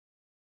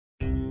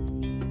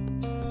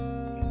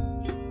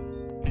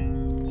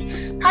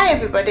Hi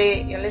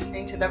everybody, you're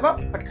listening to the Rock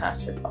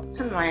Podcast with Fox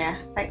and Maya.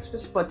 Thanks for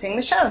supporting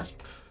the show.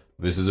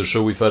 This is a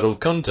show with adult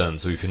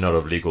content, so if you're not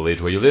of legal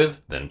age where you live,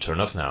 then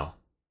turn off now.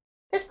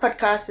 This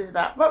podcast is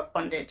about rope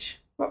bondage.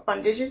 Rope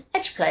bondage is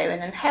edge play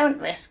with inherent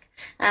risk,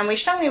 and we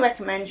strongly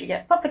recommend you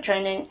get proper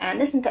training and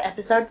listen to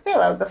episode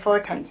 0 before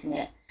attempting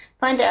it.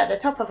 Find it at the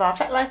top of our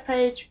FetLife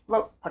page,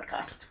 Rope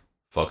Podcast.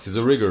 Fox is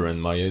a rigger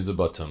and Maya is a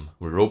bottom.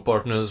 We're rope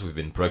partners, we've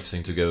been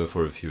practicing together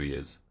for a few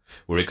years.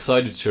 We're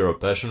excited to share our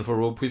passion for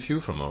rope with you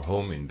from our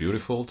home in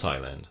beautiful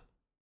Thailand.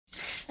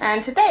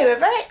 And today we're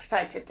very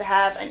excited to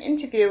have an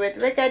interview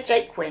with rigger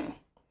Jake Wing.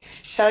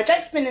 So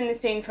Jake's been in the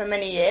scene for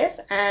many years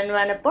and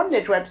ran a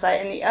bondage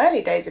website in the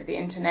early days of the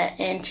internet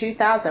in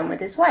 2000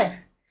 with his wife.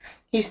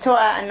 He's taught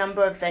at a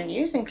number of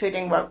venues,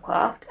 including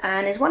Ropecraft,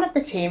 and is one of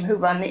the team who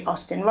run the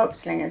Austin Rope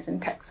Slingers in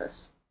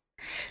Texas.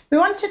 We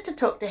wanted to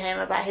talk to him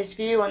about his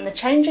view on the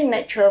changing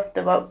nature of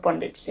the rope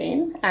bondage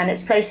scene and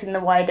its place in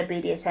the wider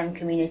BDSM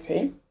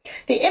community,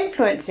 the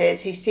influences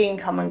he's seen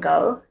come and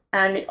go,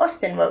 and the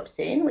Austin rope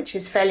scene, which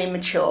is fairly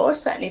mature,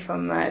 certainly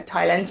from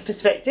Thailand's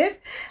perspective,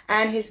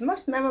 and his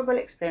most memorable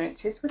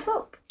experiences with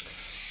rope.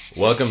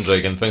 Welcome,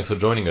 Jake, and thanks for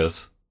joining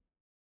us.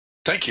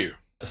 Thank you.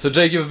 So,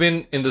 Jake, you've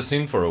been in the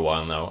scene for a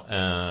while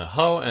now.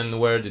 How and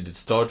where did it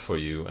start for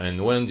you,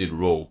 and when did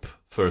rope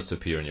first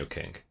appear in your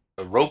kink?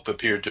 Rope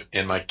appeared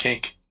in my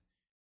kink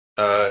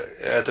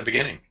at the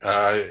beginning,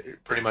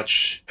 pretty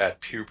much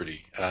at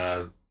puberty.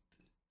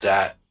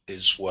 That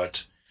is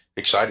what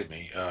excited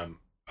me.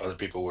 Other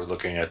people were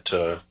looking at,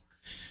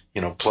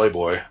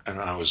 Playboy, and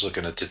I was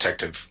looking at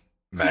detective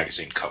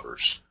magazine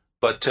covers.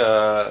 But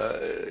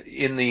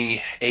in the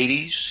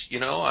 80s,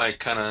 I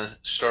kind of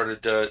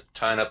started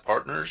tying up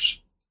partners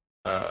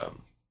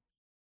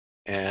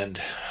and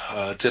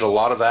did a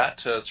lot of that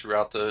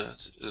throughout the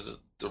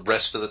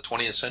rest of the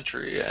 20th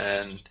century.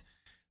 And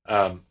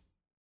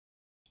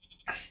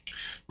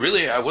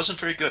really, I wasn't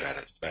very good at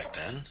it back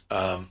then.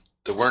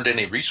 There weren't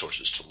any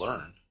resources to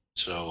learn,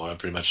 so I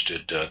pretty much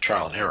did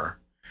trial and error,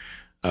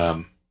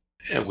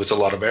 with a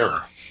lot of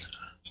error.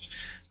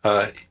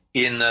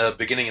 In the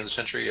beginning of the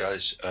century, I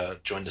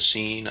joined the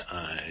scene.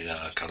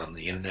 I got on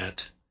the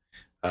internet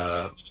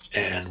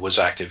and was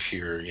active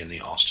here in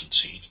the Austin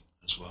scene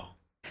as well.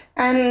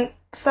 And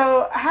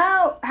so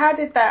how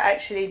did that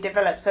actually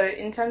develop? So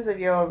in terms of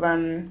your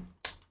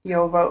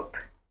rope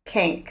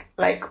kink,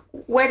 like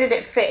where did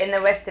it fit in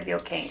the rest of your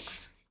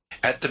kinks?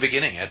 At the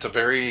beginning, at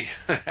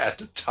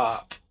the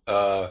top.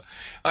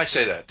 I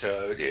say that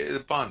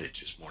the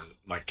bondage is more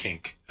my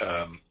kink,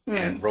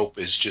 and rope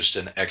is just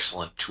an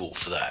excellent tool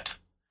for that.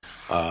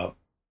 But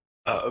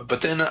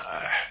then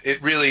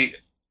I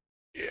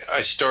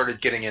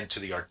started getting into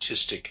the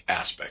artistic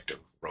aspect of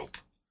rope.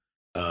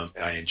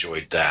 I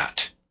enjoyed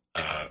that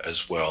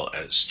as well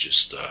as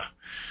just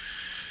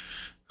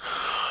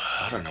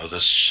the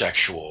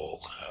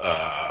sexual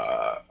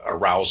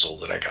arousal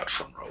that I got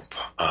from rope.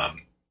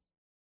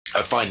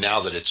 I find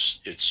now that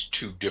it's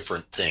two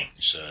different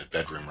things,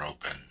 bedroom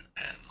rope and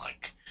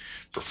like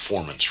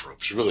performance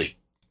ropes. Really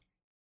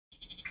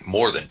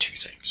more than two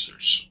things.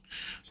 There's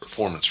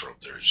performance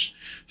rope, there's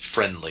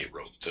friendly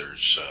rope,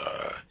 there's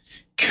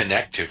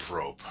connective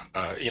rope,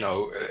 and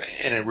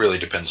it really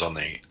depends on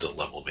the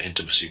level of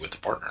intimacy with the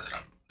partner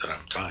that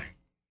I'm tying.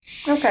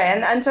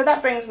 Okay, and so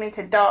that brings me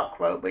to dark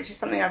rope, which is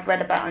something I've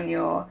read about on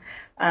your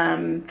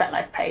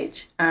FetLife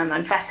page,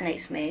 and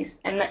fascinates me.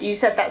 And you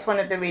said that's one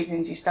of the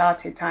reasons you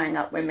started tying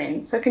up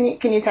women. So can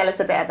you tell us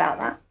a bit about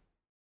that?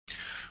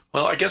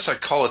 Well, I guess I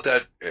call it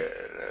that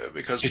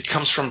because it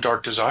comes from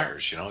dark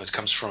desires. It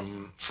comes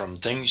from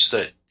things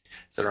that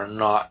are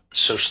not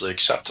socially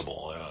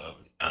acceptable.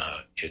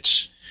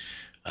 It's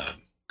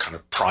kind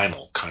of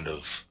primal, kind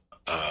of.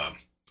 I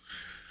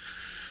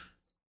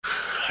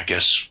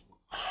guess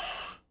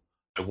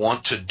I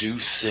want to do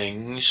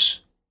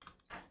things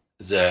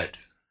that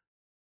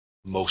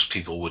most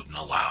people wouldn't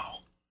allow,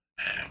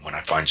 and when I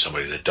find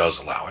somebody that does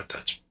allow it,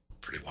 that's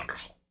pretty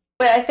wonderful.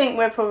 Well, I think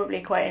we're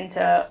probably quite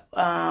into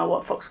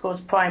what Fox calls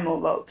primal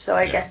rope, so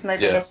I guess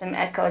maybe there's some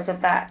echoes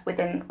of that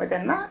within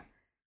that.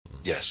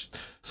 Yes.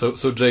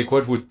 So Jake,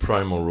 what would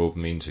primal rope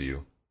mean to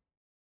you?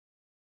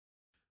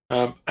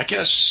 I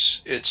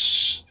guess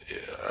it's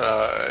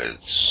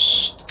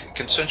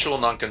consensual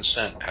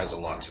non-consent has a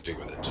lot to do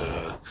with it.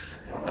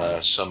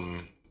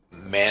 Some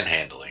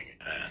manhandling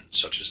and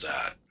such as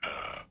that.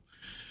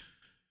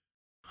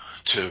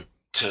 To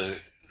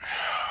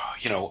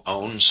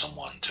own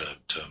someone,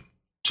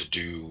 to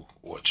do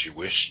what you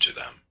wish to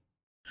them.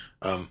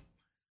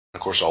 Of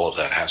course, all of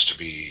that has to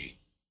be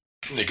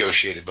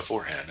negotiated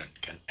beforehand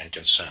and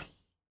consent.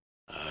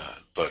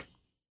 But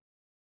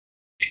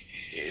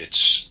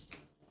it's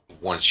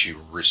once you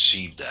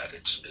receive that,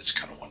 it's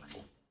kind of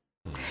wonderful.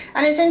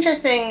 And it's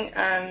interesting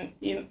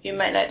you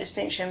make that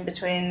distinction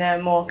between the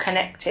more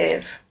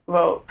connective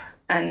rope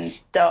and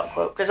dark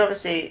rope, because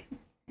obviously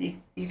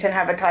you can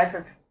have a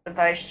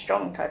very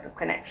strong type of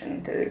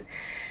connection to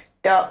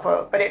dark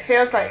rope, but it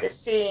feels like the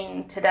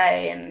scene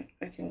today, and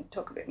we can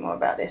talk a bit more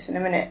about this in a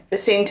minute, the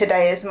scene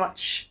today is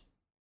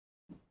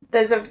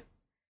there's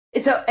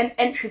it's an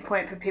entry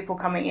point for people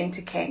coming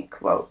into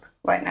kink rope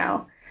right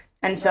now,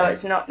 and so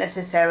it's not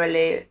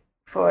necessarily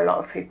for a lot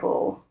of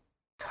people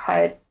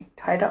tied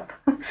up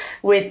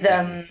with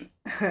that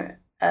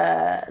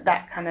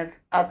kind of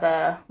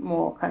other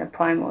more kind of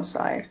primal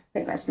side. I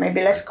think that's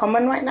maybe less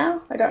common right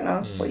now. I don't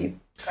know what you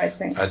guys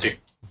think. I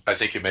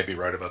think you may be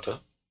right about that.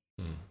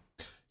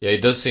 Yeah,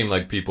 it does seem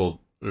like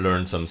people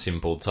learn some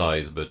simple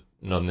ties, but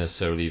not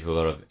necessarily with a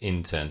lot of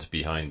intent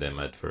behind them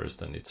at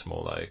first, and it's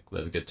more like,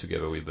 let's get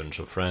together with a bunch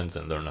of friends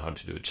and learn how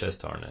to do a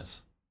chest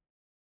harness.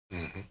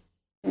 Mm-hmm.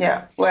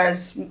 Yeah,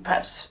 whereas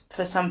perhaps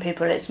for some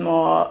people it's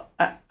more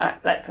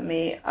like for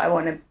me, I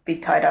want to be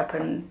tied up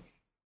and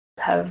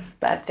have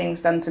bad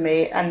things done to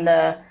me, and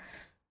the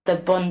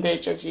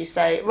bondage, as you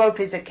say, rope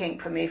is a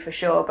kink for me for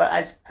sure, but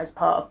as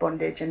part of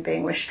bondage and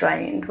being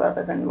restrained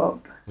rather than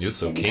rope. You're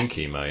so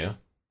kinky, Maya.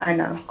 I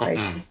know,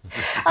 crazy.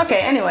 Okay,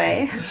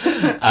 anyway.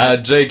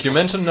 Jake, you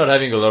mentioned not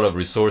having a lot of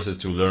resources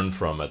to learn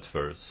from at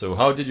first. So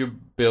how did you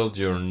build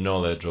your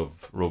knowledge of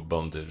rope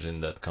bondage in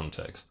that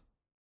context?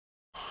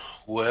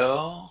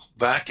 Well,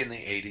 back in the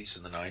 80s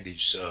and the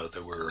 90s,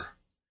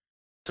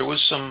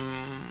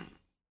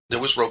 there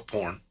was rope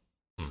porn,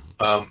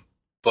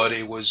 but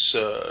it was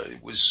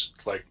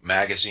like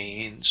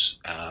magazines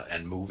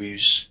and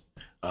movies,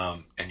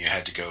 and you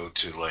had to go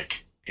to,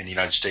 like, in the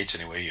United States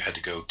anyway, you had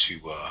to go to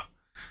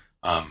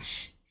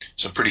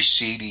some pretty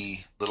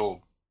seedy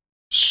little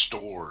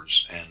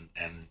stores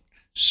and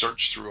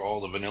search through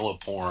all the vanilla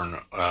porn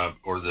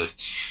or the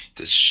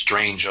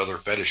strange other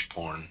fetish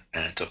porn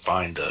and to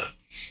find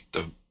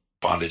the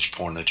bondage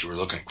porn that you were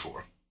looking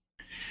for.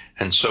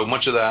 And so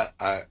much of that,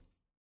 I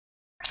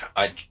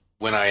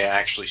when I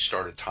actually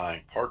started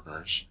tying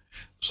partners, I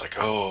was like,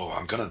 oh,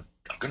 I'm gonna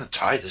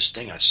tie this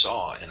thing I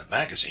saw in a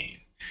magazine.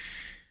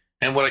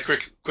 And what I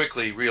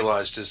quickly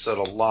realized is that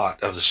a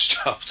lot of the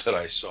stuff that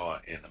I saw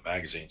in the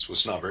magazines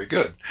was not very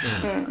good.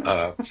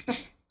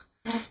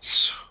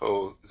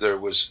 So there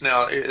was,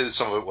 now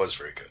some of it was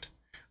very good.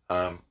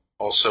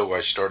 Also,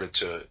 I started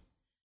to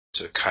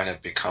kind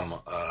of become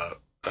a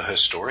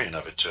historian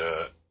of it.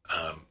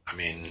 I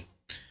mean,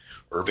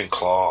 Irving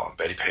Klaw,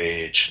 Betty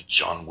Page,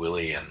 John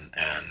Willie,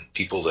 and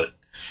people that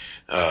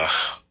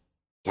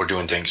were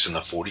doing things in the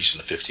 40s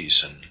and the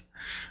 50s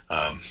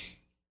and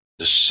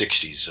the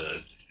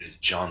 60s.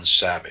 John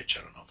Savage,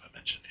 I don't know if I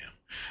mentioned him,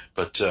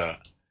 but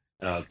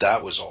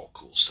that was all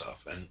cool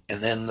stuff. And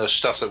then the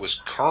stuff that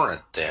was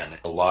current then,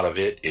 a lot of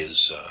it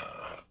is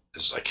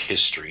like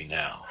history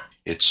now.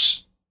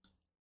 It's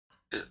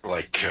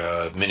like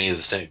many of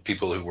the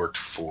people who worked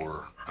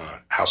for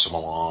House of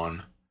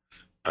Milan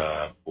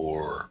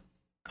or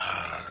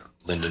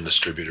Linden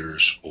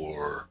Distributors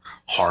or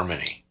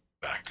Harmony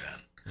back then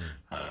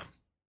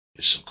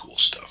is some cool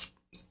stuff,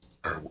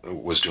 or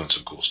was doing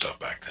some cool stuff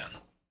back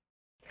then.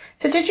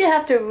 So did you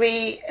have to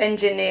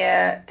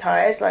re-engineer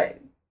ties like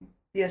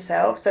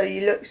yourself? So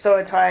you saw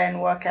a tie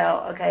and work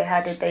out, okay,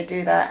 how did they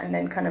do that, and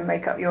then kind of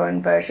make up your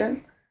own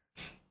version?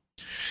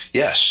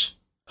 Yes,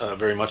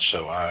 very much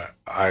so.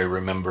 I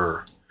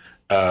remember,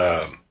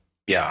 I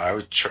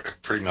was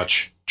pretty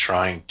much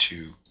trying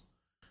to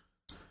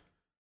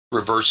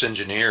reverse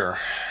engineer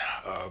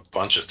a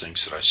bunch of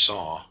things that I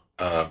saw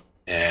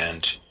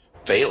and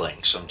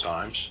failing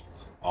sometimes,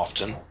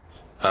 often.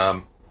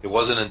 It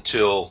wasn't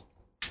until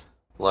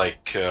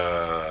like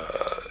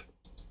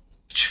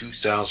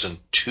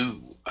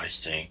 2002, I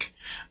think,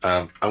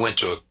 I went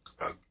to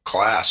a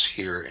class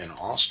here in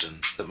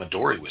Austin that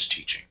Midori was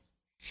teaching.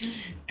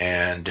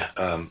 And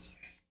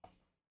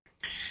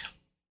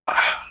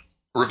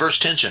reverse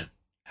tension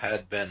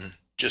had been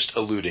just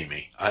eluding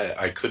me.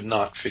 I could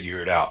not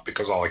figure it out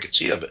because all I could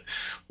see of it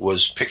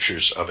was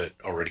pictures of it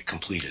already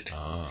completed.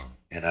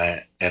 And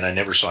I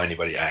never saw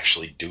anybody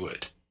actually do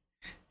it.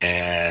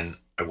 And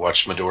I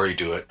watched Midori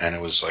do it, and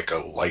it was like a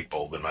light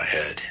bulb in my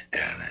head.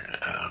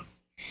 And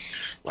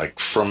like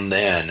from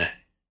then,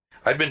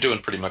 I'd been doing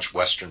pretty much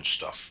Western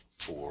stuff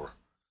for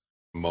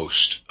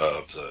most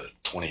of the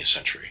 20th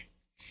century.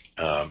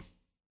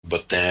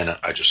 But then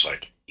I just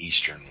like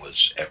Eastern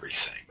was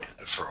everything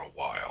for a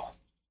while.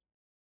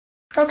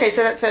 Okay,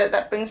 so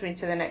that brings me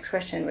to the next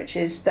question, which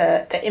is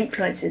the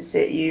influences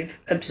that you've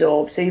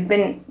absorbed. So you've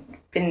been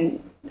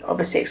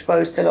obviously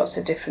exposed to lots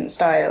of different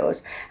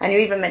styles, and you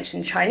even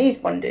mentioned Chinese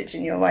bondage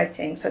in your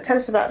writing. So tell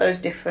us about those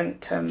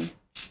different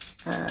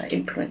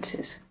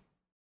influences.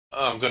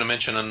 I'm going to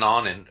mention a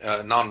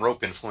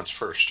non-rope influence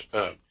first.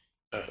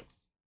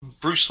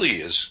 Bruce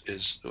Lee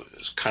is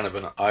kind of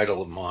an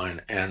idol of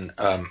mine, and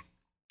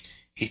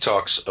he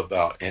talks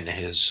about in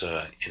his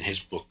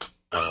book,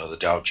 the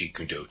Tao Jeet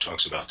Kune Do,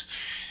 talks about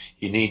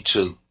you need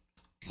to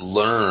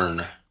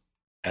learn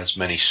as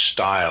many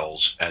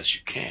styles as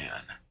you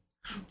can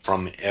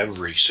from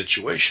every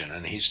situation,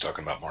 and he's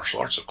talking about martial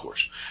arts, of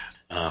course,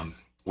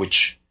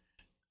 which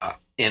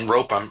in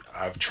rope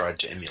I've tried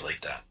to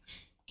emulate that.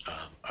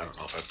 I don't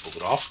know if I pulled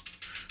it off,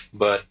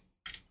 but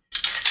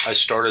I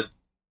started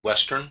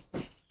Western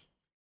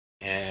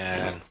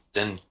and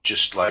then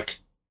just like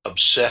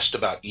obsessed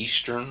about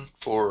Eastern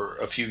for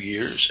a few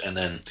years, and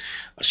then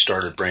I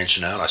started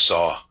branching out. I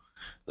saw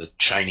the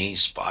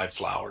Chinese five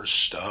flowers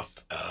stuff.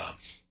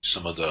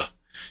 Some of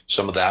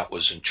that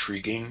was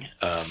intriguing.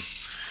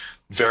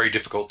 Very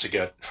difficult to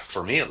get,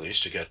 for me at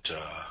least, to get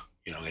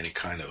any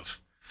kind of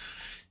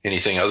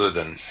anything other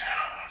than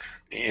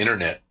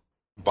internet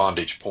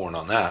bondage porn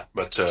on that.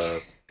 But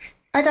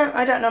I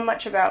don't know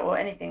much about or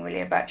anything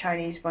really about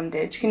Chinese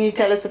bondage. Can you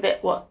tell us a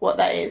bit what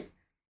that is?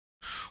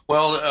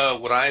 well,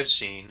 what I've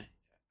seen,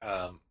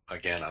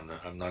 again,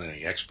 I'm not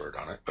any expert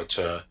on it, but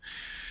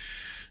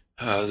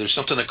there's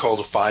something they call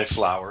the five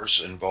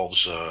flowers. It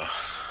involves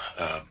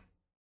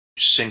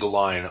single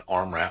line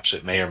arm wraps.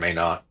 It may or may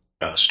not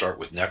start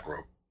with neck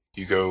rope.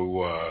 You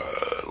go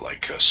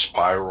like a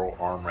spiral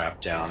arm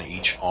wrap down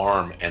each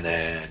arm, and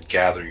then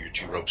gather your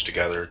two ropes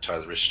together, tie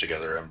the wrists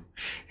together,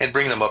 and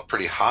bring them up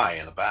pretty high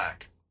in the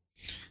back,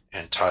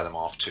 and tie them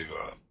off to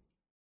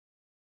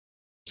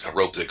a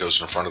rope that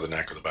goes in front of the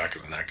neck or the back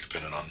of the neck,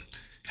 depending on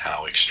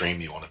how extreme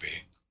you want to be.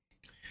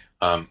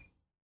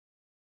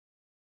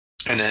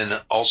 And then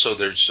also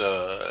there's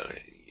a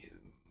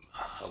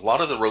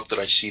lot of the rope that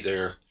I see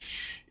there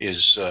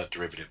is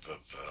derivative of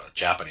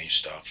Japanese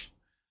stuff.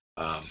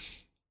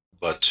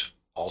 But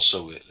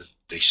also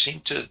they seem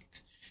to,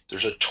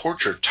 there's a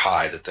torture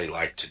tie that they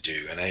like to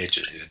do, and it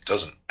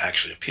doesn't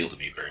actually appeal to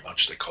me very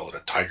much. They call it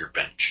a tiger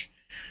bench.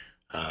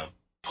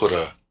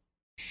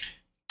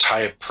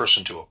 Tie a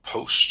person to a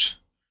post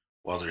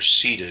while they're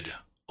seated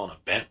on a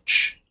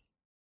bench.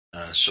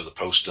 So the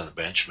post and the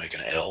bench make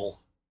an L,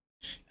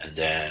 and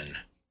then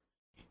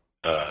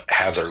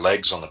have their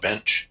legs on the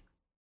bench,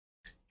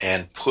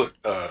 and put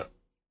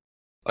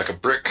like a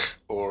brick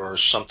or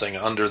something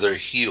under their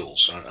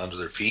heels, under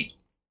their feet,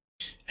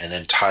 and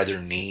then tie their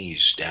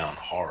knees down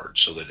hard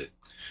so that it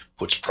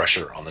puts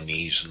pressure on the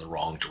knees in the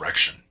wrong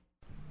direction.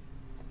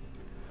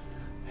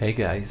 Hey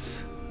guys,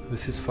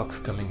 this is Fox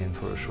coming in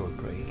for a short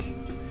break.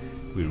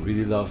 We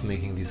really love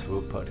making these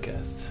rope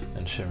podcasts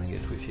and sharing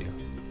it with you.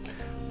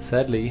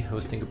 Sadly,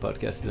 hosting a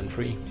podcast isn't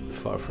free,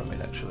 far from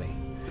it actually.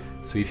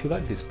 So if you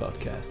like this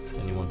podcast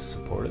and you want to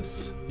support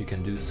us, you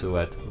can do so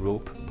at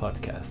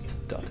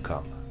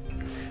ropepodcast.com.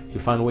 You'll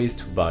find ways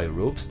to buy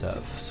rope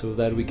stuff so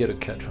that we get a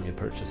cut from your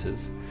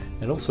purchases,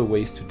 and also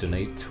ways to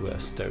donate to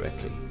us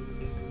directly.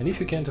 And if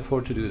you can't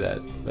afford to do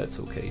that, that's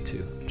okay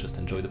too. Just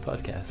enjoy the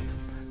podcast.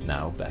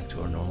 Now back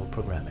to our normal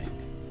programming.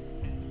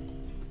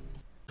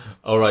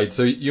 All right,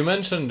 so you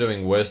mentioned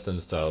doing Western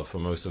style for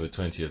most of the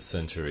 20th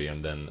century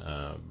and then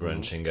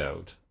branching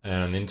out.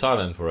 And in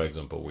Thailand, for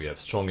example, we have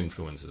strong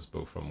influences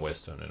both from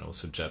Western and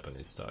also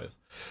Japanese styles.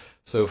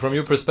 So from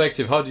your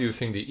perspective, how do you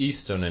think the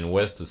Eastern and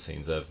Western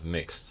scenes have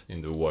mixed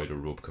in the wider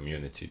rope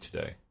community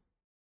today?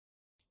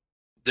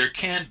 There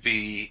can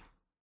be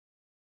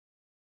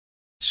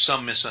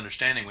some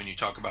misunderstanding when you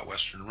talk about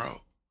Western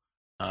rope.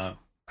 I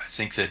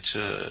think that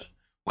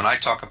when I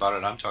talk about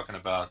it, I'm talking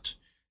about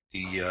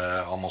the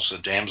almost the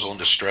damsel in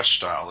distress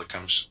style that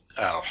comes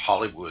out of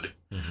Hollywood,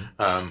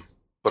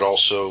 but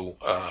also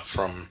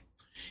from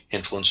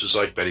influences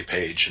like Betty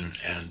Page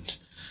and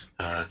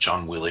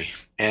John Willey.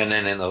 And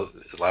then in the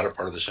latter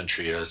part of the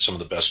century, some of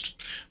the best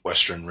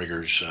Western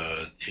riggers.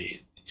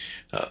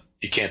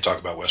 You can't talk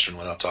about Western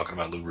without talking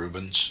about Lou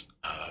Rubens,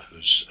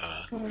 who's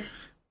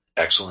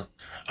excellent.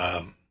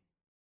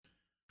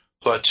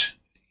 But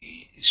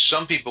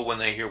some people, when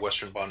they hear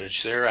Western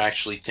bondage, they're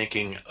actually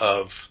thinking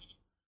of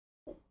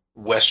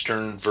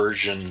Western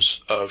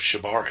versions of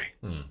shibari.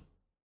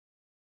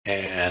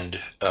 And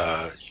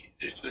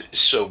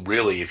so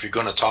really, if you're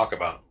going to talk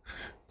about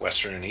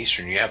Western and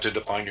Eastern, you have to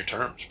define your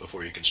terms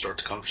before you can start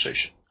the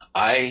conversation.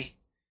 I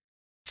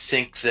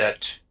think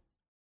that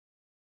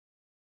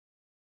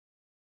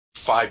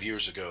 5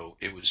 years ago,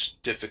 it was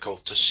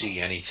difficult to see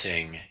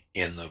anything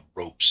in the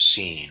rope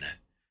scene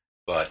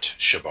but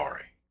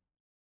shibari.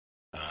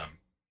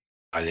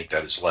 I think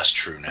that is less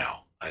true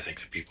now. I think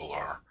that people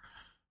are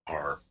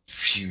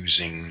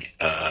fusing.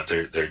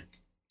 They're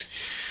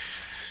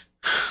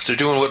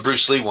doing what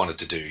Bruce Lee wanted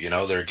to do. You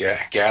know, they're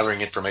gathering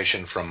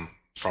information from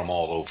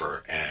all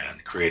over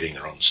and creating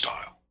their own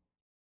style.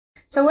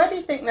 So where do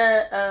you think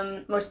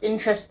the most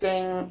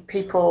interesting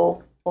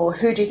people, or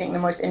who do you think the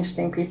most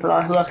interesting people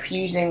are who are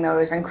fusing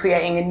those and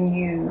creating a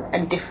new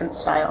and different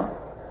style?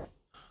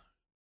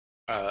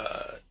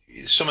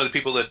 Some of the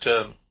people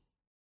that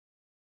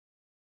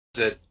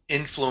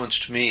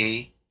influenced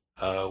me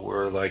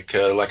were like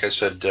I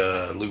said,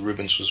 Lou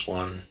Rubens was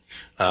one.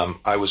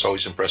 I was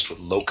always impressed with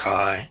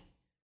Lokai.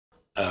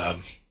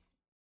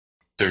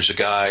 There's a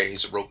guy,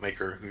 he's a rope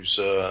maker who's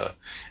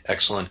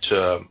excellent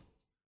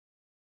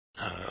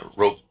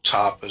rope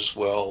top as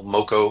well.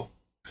 Moko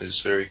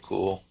is very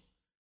cool.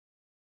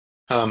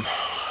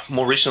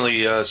 More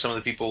recently, some of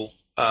the people,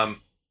 I'm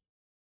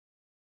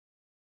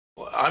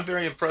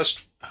very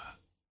impressed.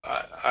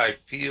 I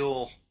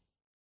feel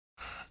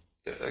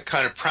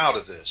kind of proud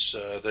of this.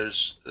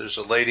 There's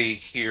a lady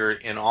here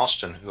in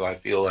Austin who I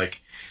feel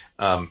like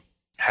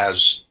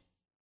has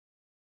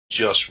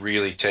just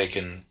really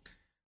taken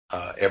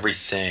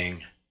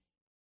everything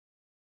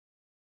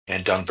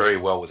and done very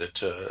well with it.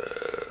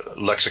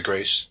 Lexa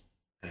Grace,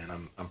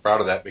 and I'm proud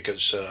of that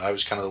because I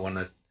was kind of the one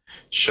that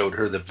showed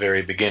her the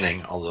very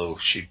beginning, although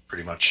she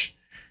pretty much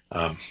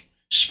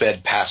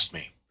sped past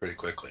me pretty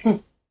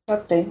quickly.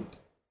 Lovely.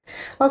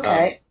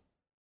 Okay.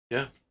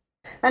 Yeah.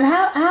 And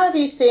how have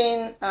you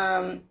seen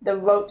the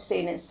rope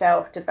scene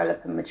itself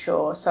develop and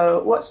mature?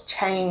 So what's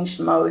changed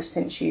most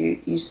since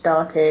you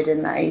started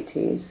in the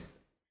 80s?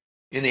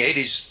 In the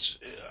 80s,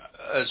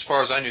 as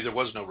far as I knew, there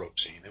was no rope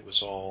scene. It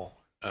was all,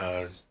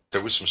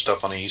 there was some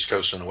stuff on the East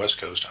Coast and the West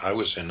Coast. I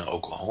was in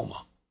Oklahoma.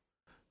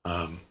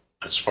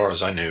 As far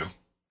as I knew,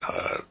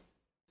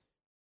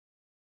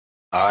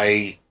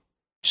 I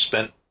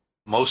spent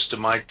most of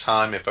my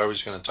time, if I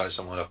was going to tie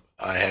someone up,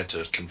 I had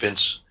to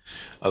convince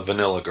a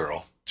vanilla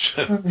girl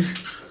to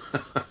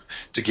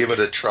give it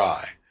a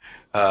try.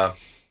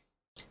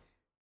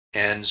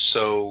 And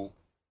so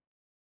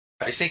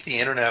I think the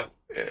internet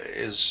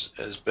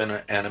has been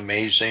an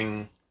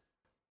amazing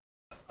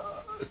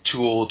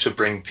tool to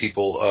bring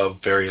people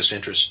of various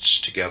interests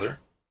together.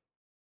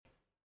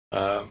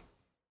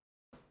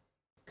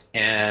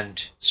 And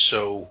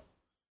so,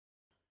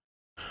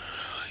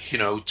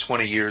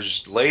 20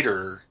 years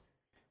later,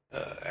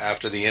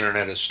 after the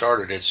internet has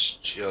started,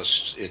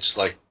 it's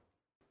like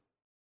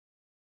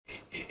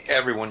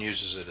everyone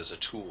uses it as a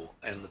tool.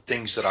 And the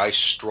things that I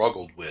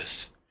struggled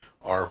with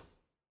are,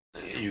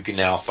 you can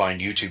now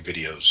find YouTube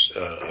videos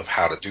of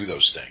how to do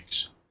those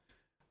things.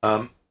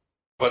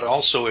 But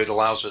also it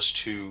allows us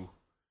to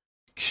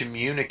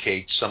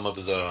communicate some of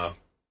the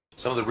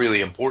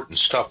really important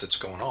stuff that's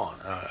going on.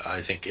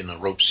 I think in the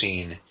rope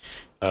scene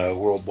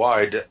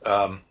worldwide,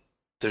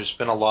 there's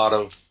been a lot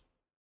of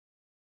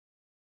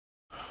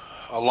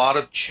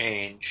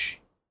change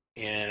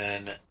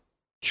in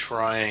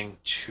trying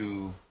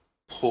to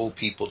pull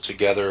people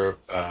together,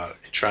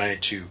 trying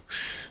to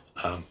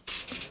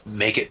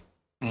make it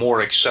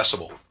more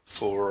accessible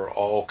for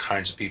all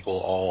kinds of people,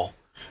 all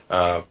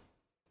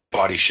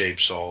body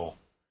shapes, all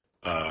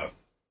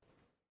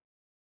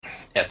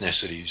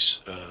ethnicities,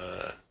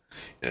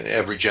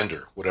 every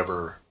gender,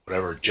 whatever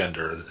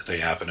gender that they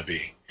happen to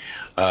be.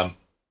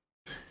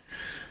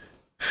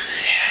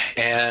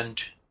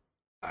 And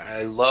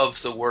I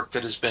love the work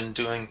that has been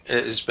done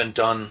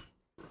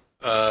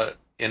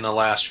in the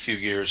last few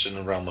years in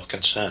the realm of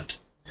consent.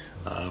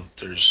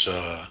 There's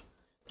a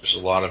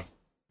lot of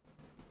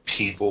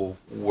people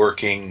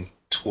working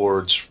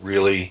towards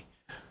really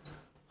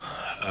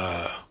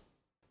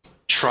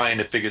trying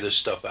to figure this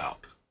stuff out.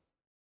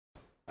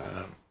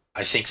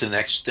 I think the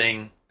next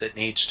thing that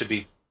needs to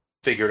be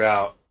figured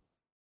out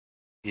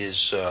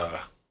is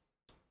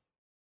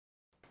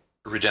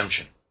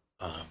redemption.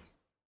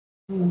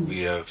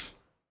 We have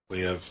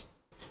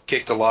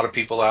kicked a lot of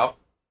people out,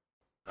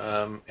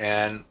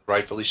 and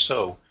rightfully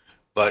so.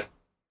 But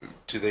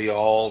do they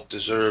all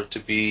deserve to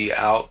be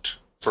out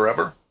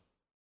forever?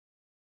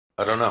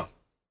 I don't know.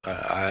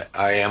 I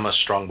am a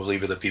strong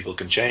believer that people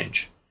can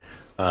change.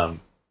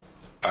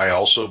 I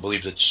also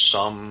believe that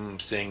some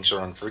things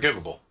are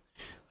unforgivable,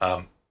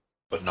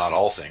 but not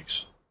all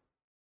things.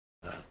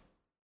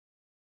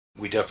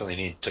 We definitely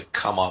need to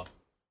come up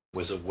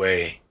with a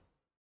way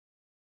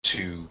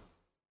to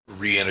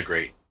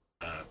reintegrate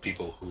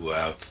people who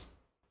have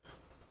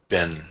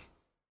been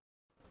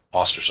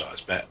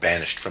ostracized,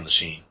 banished from the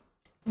scene.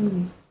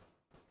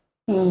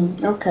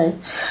 Okay.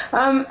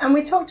 And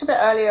we talked a bit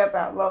earlier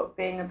about rope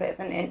being a bit of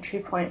an entry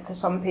point for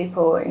some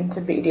people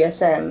into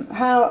BDSM.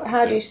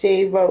 How do you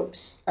see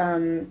rope's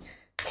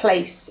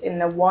place in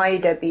the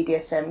wider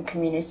BDSM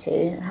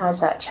community?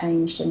 How's that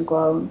changed and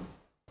grown?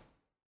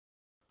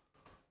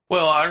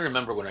 Well, I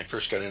remember when I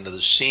first got into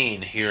the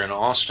scene here in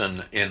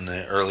Austin in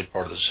the early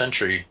part of the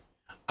century,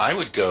 I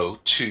would go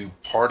to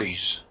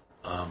parties,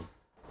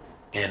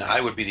 and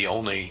I would be the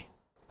only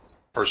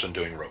person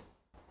doing rope.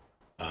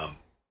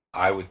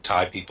 I would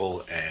tie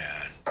people,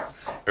 and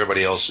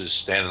everybody else is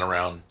standing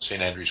around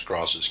St. Andrew's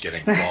crosses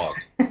getting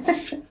flogged.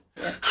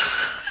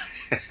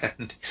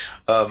 And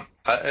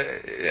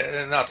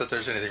not that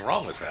there's anything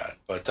wrong with that,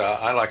 but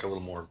I like a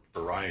little more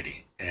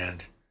variety.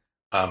 And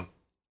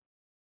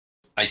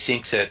I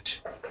think that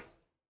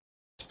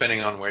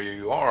depending on where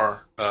you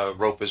are,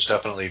 rope has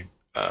definitely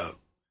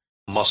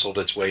muscled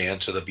its way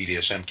into the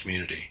BDSM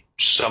community.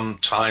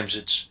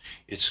 Sometimes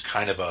it's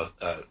kind of a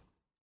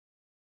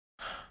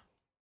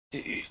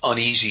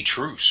uneasy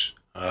truce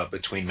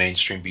between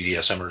mainstream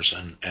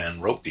BDSMers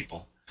and rope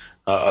people.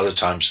 Other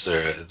times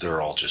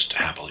they're all just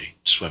happily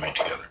swimming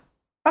together.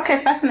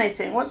 Okay,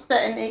 fascinating. What's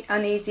the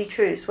uneasy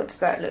truce? What does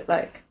that look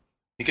like?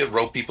 You get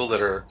rope people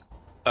that are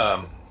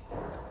kind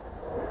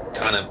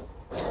of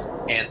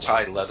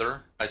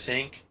anti-leather, I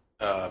think,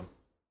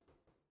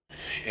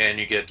 and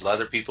you get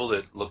leather people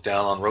that look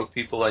down on rope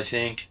people, I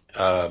think.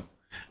 I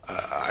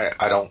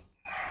don't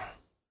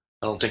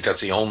think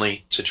that's the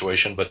only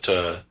situation, but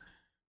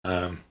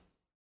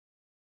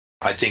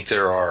I think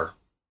there are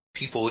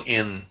people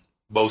in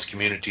both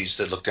communities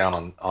that look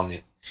down on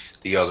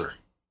the other.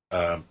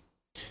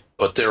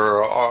 But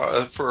there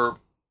are, for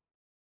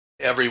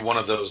every one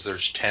of those,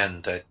 there's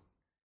 10 that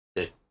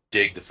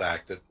dig the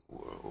fact that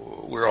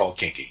we're all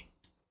kinky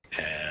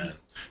and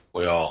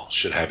we all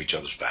should have each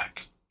other's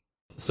back.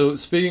 So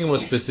speaking more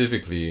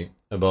specifically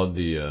about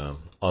the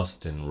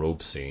Austin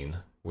rope scene,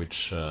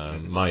 which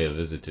Maya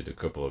visited a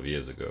couple of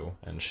years ago,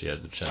 and she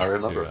had the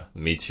chance to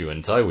meet you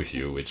and tie with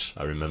you, which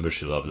I remember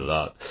she loved a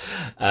lot.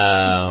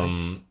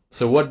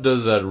 So what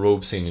does that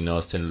rope scene in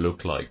Austin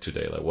look like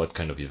today? Like, what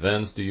kind of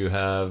events do you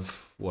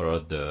have? What are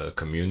the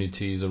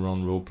communities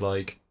around rope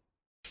like?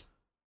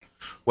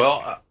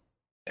 Well,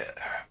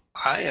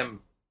 I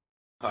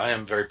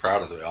am very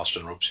proud of the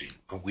Austin rope scene.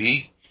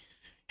 We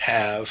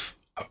have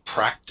a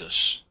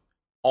practice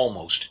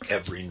almost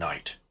every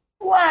night.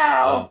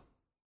 Wow.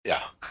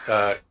 Yeah.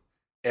 I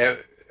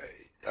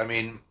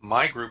mean,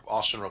 my group,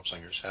 Austin Rope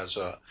Slingers, has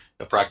a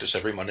practice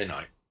every Monday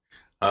night.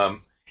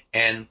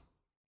 And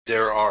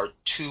there are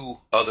 2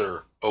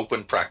 other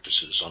open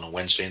practices on a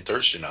Wednesday and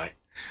Thursday night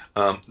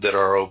that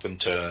are open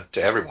to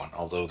everyone,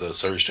 although the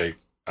Thursday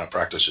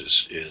practice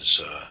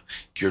is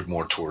geared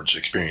more towards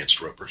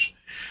experienced ropers.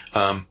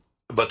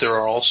 But there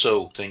are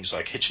also things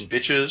like hitch and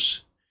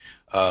bitches.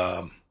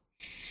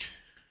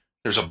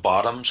 There's a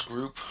bottoms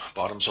group,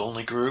 bottoms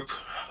only group.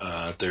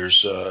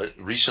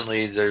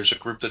 Recently there's a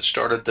group that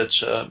started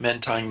that's men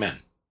tying men.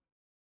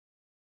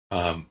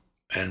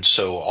 And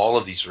so all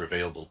of these are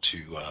available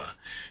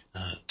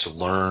to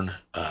learn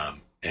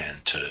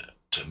and to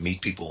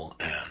meet people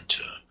and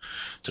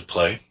to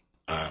play.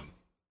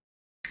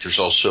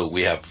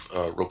 We have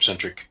rope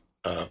centric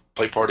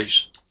play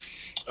parties.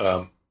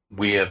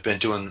 We have been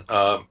doing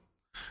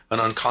an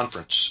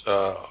unconference.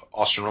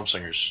 Austin Rope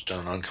Slingers has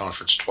done an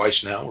unconference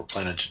twice now. We're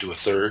planning to do a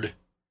third.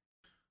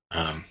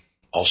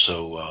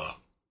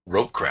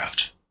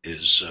 Ropecraft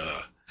is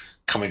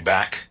coming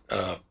back.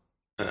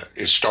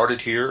 It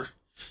started here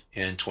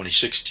in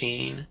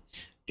 2016.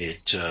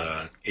 It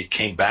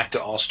came back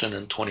to Austin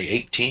in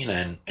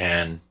 2018,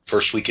 and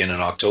first weekend in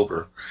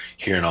October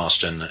here in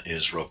Austin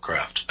is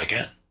Ropecraft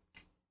again.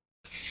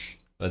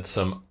 That's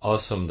some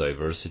awesome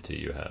diversity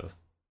you have.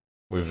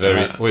 We're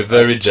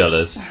very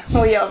jealous.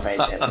 We are very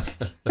jealous.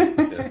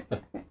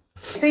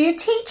 So you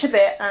teach a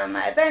bit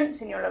at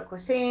events in your local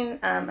scene,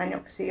 and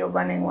obviously you're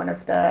running one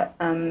of the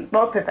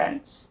rope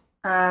events.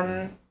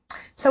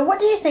 So what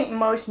do you think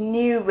most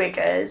new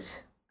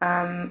riggers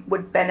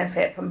would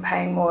benefit from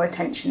paying more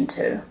attention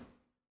to?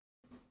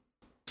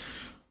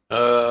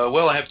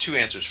 Well, I have 2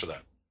 answers for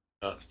that.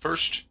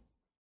 First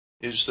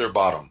is their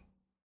bottom.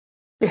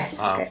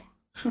 Yes. Okay.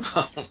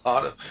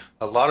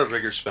 A lot of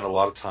riggers spend a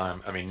lot of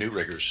time. I mean, new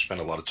riggers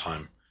spend a lot of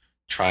time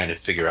trying to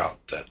figure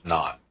out that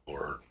knot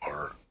or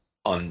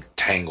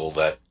untangle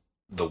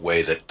the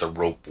way that the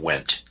rope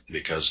went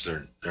because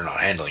they're not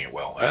handling it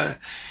well.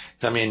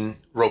 I mean,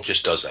 rope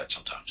just does that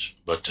sometimes.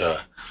 But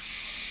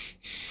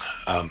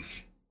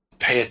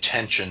pay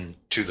attention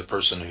to the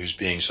person who's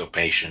being so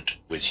patient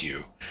with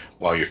you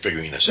while you're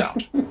figuring this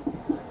out.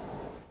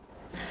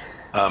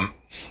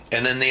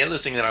 And then the other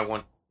thing that I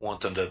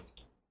want them to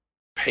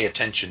pay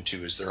attention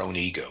to is their own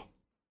ego.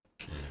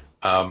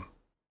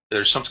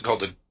 There's something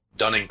called the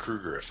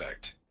Dunning-Kruger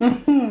effect.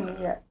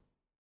 Yeah.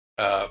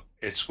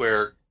 It's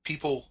where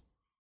people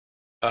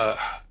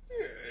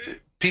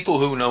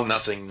who know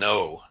nothing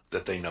know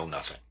that they know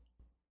nothing.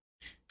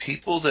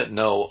 People that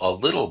know a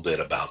little bit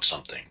about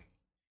something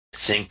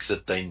think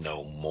that they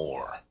know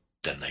more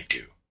than they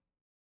do.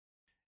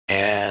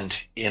 And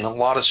in a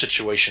lot of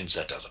situations,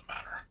 that doesn't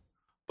matter.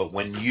 But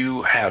when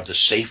you have the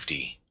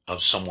safety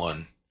of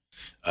someone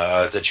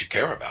that you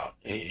care about,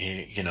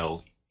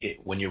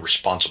 when you're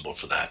responsible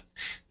for that,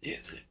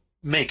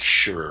 make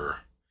sure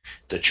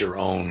that your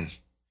own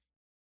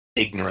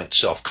ignorant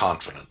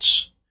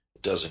self-confidence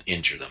doesn't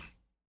injure them.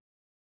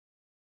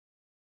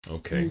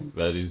 Okay,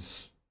 that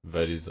is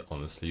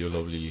honestly a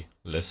lovely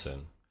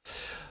lesson.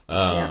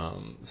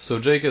 So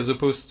Jake, as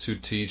opposed to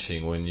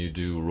teaching, when you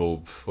do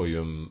rope for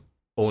your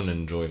own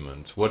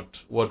enjoyment,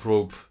 what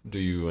rope do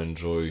you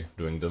enjoy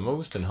doing the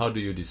most, and how do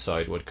you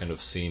decide what kind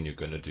of scene you're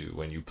going to do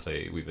when you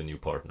play with a new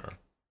partner?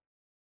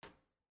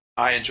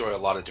 I enjoy a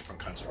lot of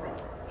different kinds of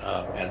rope,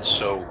 and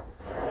so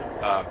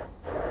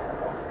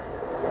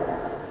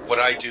what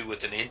I do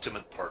with an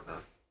intimate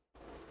partner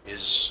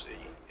is,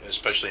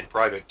 especially in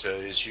private,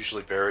 is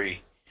usually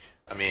very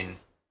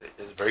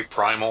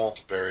primal,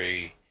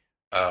 very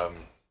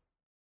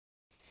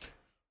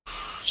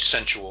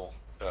sensual,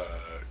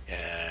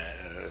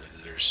 and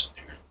there's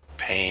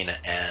pain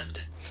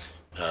and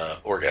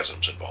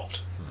orgasms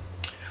involved.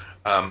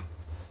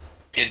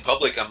 In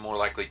public, I'm more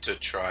likely to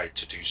try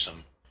to do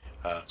some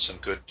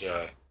good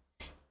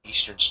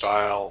Eastern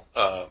style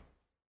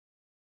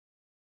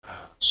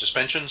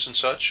suspensions and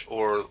such,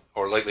 or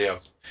lately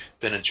I've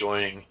been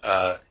enjoying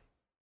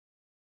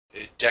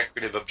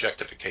decorative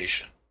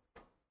objectification.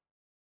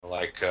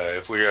 Like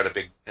if we're at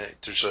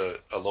there's a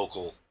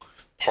local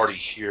party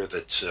here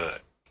that's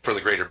for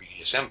the greater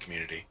BDSM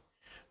community,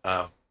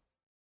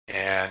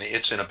 and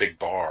it's in a big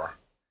bar,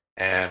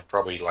 and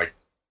probably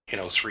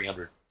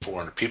 300,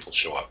 400 people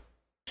show up.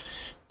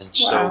 And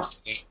so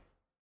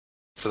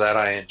for that,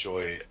 I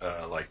enjoy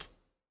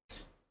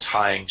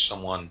tying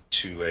someone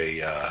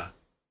to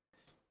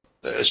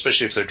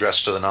especially if they're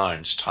dressed to the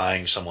nines,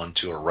 tying someone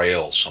to a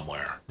rail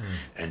somewhere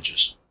and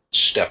just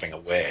stepping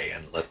away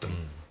and let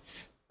them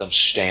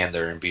stand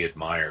there and be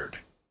admired.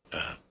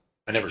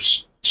 I never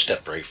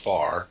step very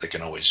far. They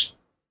can always,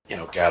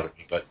 gather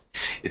me, but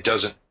it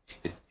doesn't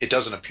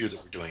appear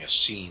that we're doing a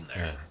scene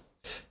there.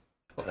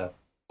 Yeah.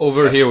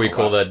 Over here we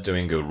call that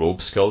doing a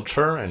rope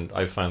sculpture, and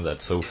I find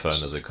that so fun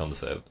as a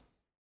concept.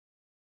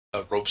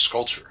 A rope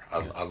sculpture.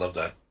 I love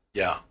that.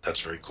 Yeah,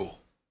 that's very cool.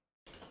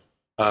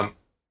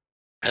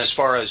 As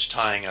far as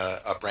tying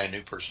a brand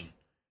new person,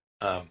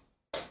 I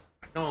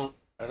don't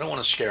want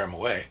to scare them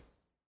away.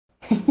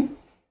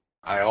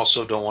 I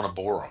also don't want to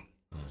bore them.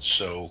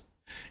 So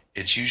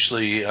it's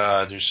usually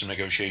there's some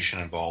negotiation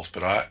involved,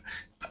 but I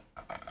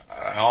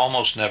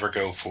almost never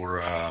go for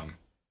a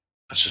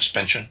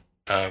suspension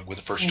with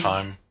a first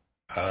time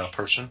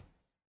person,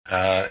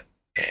 but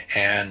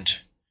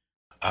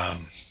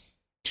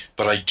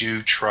I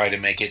do try to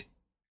make it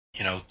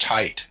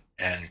tight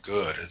and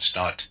good. It's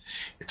not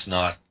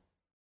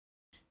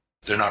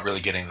they're not really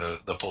getting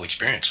the full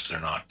experience if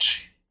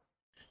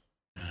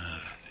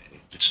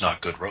it's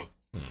not good rope.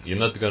 You're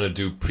not gonna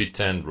do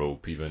pretend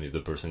rope even if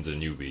the person's a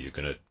newbie. You're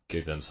gonna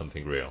give them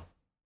something real.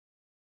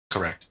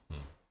 Correct.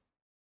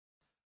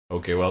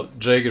 Okay, well,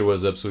 Jake, it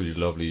was absolutely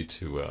lovely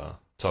to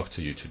talk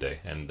to you today,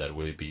 and that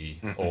will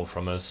be all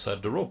from us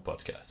at the Rope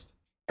Podcast.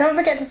 Don't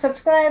forget to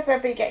subscribe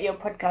wherever you get your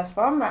podcast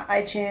from, at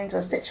iTunes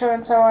or Stitcher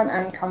and so on,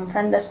 and come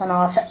friend us on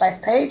our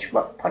FetLife page,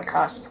 Rope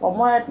Podcast, one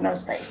word, no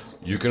space.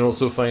 You can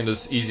also find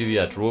us easily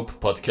at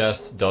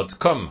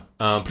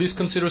ropepodcast.com. Please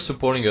consider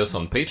supporting us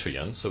on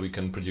Patreon so we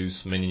can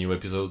produce many new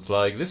episodes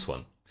like this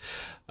one.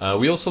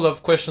 We also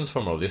love questions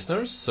from our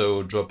listeners,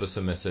 so drop us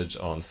a message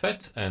on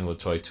FET and we'll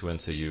try to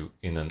answer you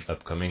in an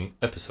upcoming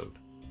episode.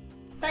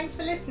 Thanks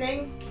for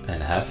listening.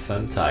 And have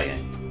fun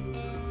tying.